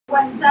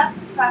What's up,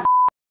 fuck?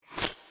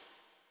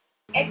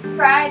 It's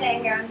Friday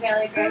here on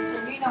Daily Grace,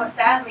 and you know what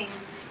that means.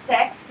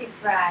 Sexy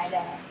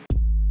Friday.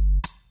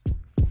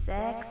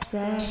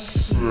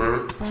 Sexy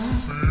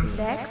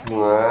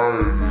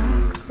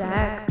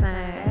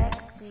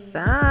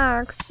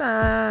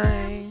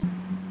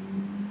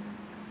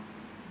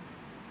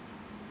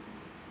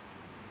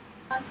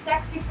On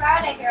Sexy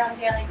Friday here on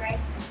Daily Grace,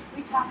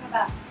 we talk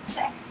about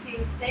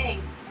sexy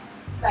things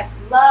like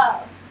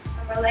love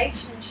and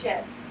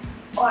relationships,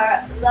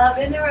 or love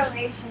in a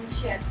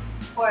relationship,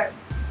 or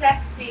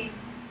sexy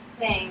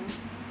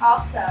things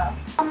also.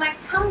 On my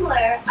Tumblr,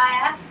 I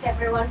asked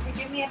everyone to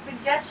give me a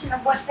suggestion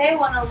of what they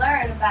want to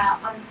learn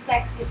about on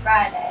Sexy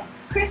Friday.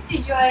 Christy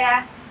Joy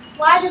asked,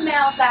 why do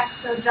males act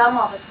so dumb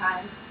all the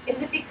time?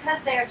 Is it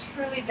because they are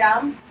truly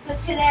dumb? So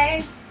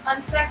today,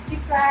 on Sexy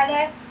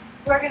Friday,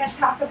 we're going to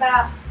talk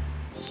about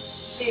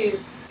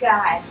dudes,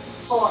 guys,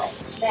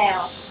 boys,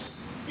 males,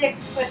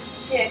 sticks with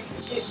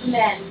dicks to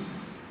men.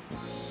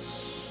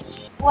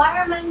 Why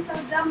are men so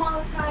dumb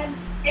all the time?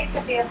 It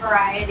could be a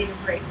variety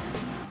of reasons.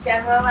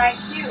 General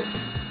IQ.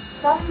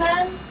 Some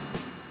men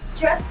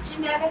just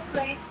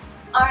genetically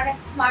aren't as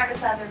smart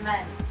as other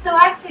men. So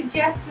I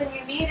suggest when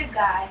you meet a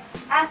guy,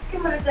 ask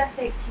him what his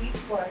SAT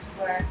scores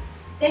were.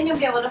 Then you'll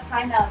be able to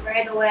find out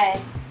right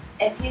away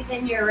if he's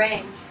in your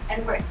range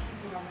and worth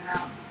keeping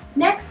around.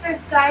 Next,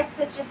 there's guys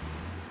that just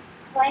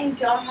plain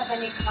don't have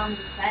any common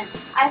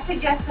sense. I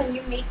suggest when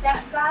you meet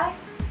that guy,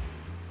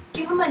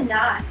 give him a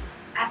knot.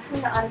 Ask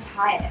him to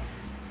untie it.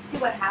 See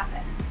what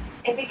happens.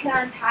 If he can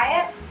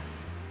untie it,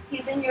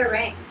 he's in your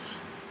range.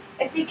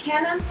 If he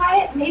can't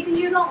untie it, maybe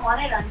you don't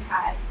want it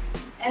untied,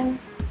 and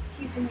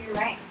he's in your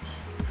range.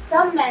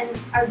 Some men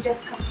are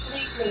just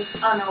completely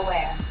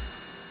unaware.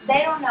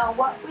 They don't know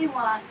what we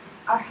want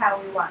or how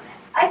we want it.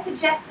 I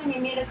suggest when you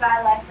meet a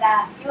guy like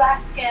that, you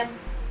ask him,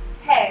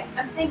 hey,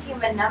 I'm thinking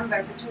of a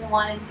number between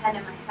 1 and 10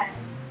 in my head.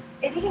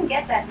 If he can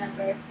get that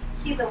number,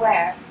 he's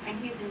aware and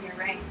he's in your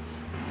range.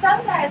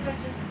 Some guys are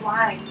just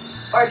blind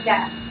or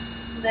deaf,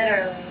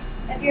 literally.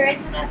 If you're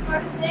into that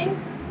sort of thing,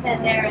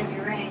 then they're in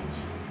your range.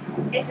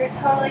 If you're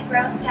totally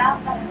grossed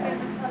out by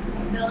physical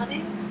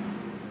disabilities,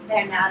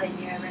 they're not in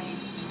your range.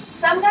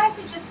 Some guys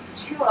are just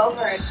too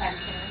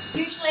overattentive.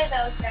 Usually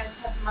those guys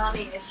have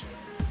mommy issues.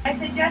 I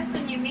suggest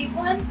when you meet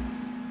one,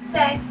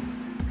 say,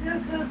 goo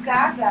goo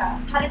gaga,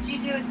 how did you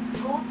do at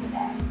school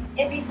today?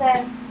 If he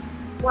says,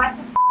 what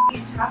the f are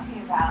you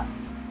talking about?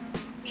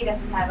 He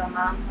doesn't have a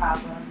mom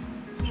problem.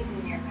 He's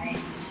in your range.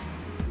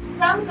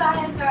 Some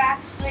guys are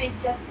actually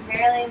just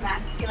really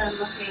masculine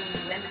looking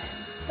women.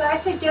 So I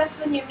suggest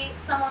when you meet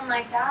someone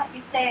like that,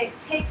 you say,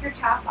 take your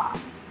top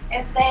off.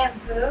 If they have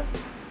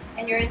boobs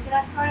and you're into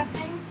that sort of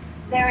thing,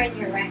 they're in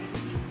your range.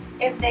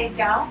 If they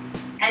don't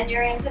and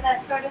you're into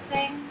that sort of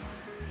thing,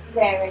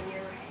 they're in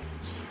your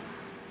range.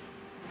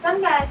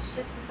 Some guys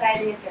just decide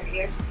to get their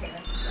ears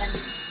pierced, and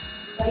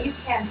well, you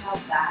can't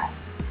help that.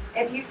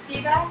 If you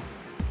see that,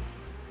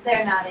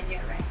 they're not in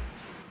your range.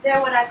 They're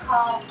what I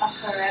call a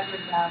forever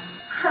dumb.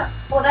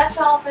 Well, that's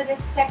all for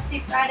this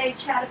Sexy Friday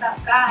chat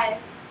about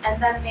guys and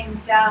them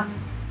being dumb.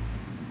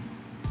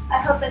 I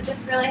hope that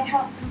this really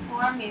helped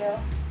inform you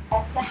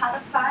as to how to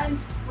find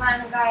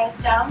when a guy is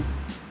dumb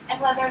and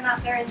whether or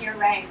not they're in your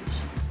range.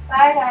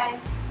 Bye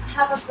guys.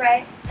 Have a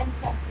great and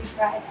sexy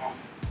Friday.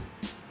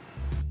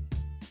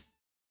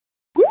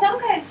 Some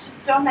guys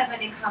just don't have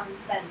any common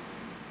sense.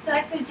 So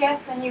I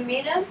suggest when you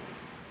meet him,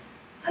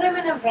 put him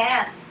in a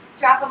van.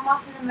 Drop him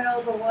off in the middle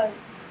of the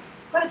woods.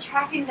 Put a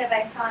tracking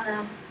device on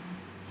him.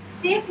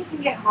 See if he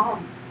can get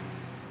home.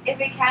 If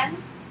he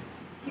can,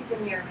 he's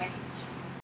in your range.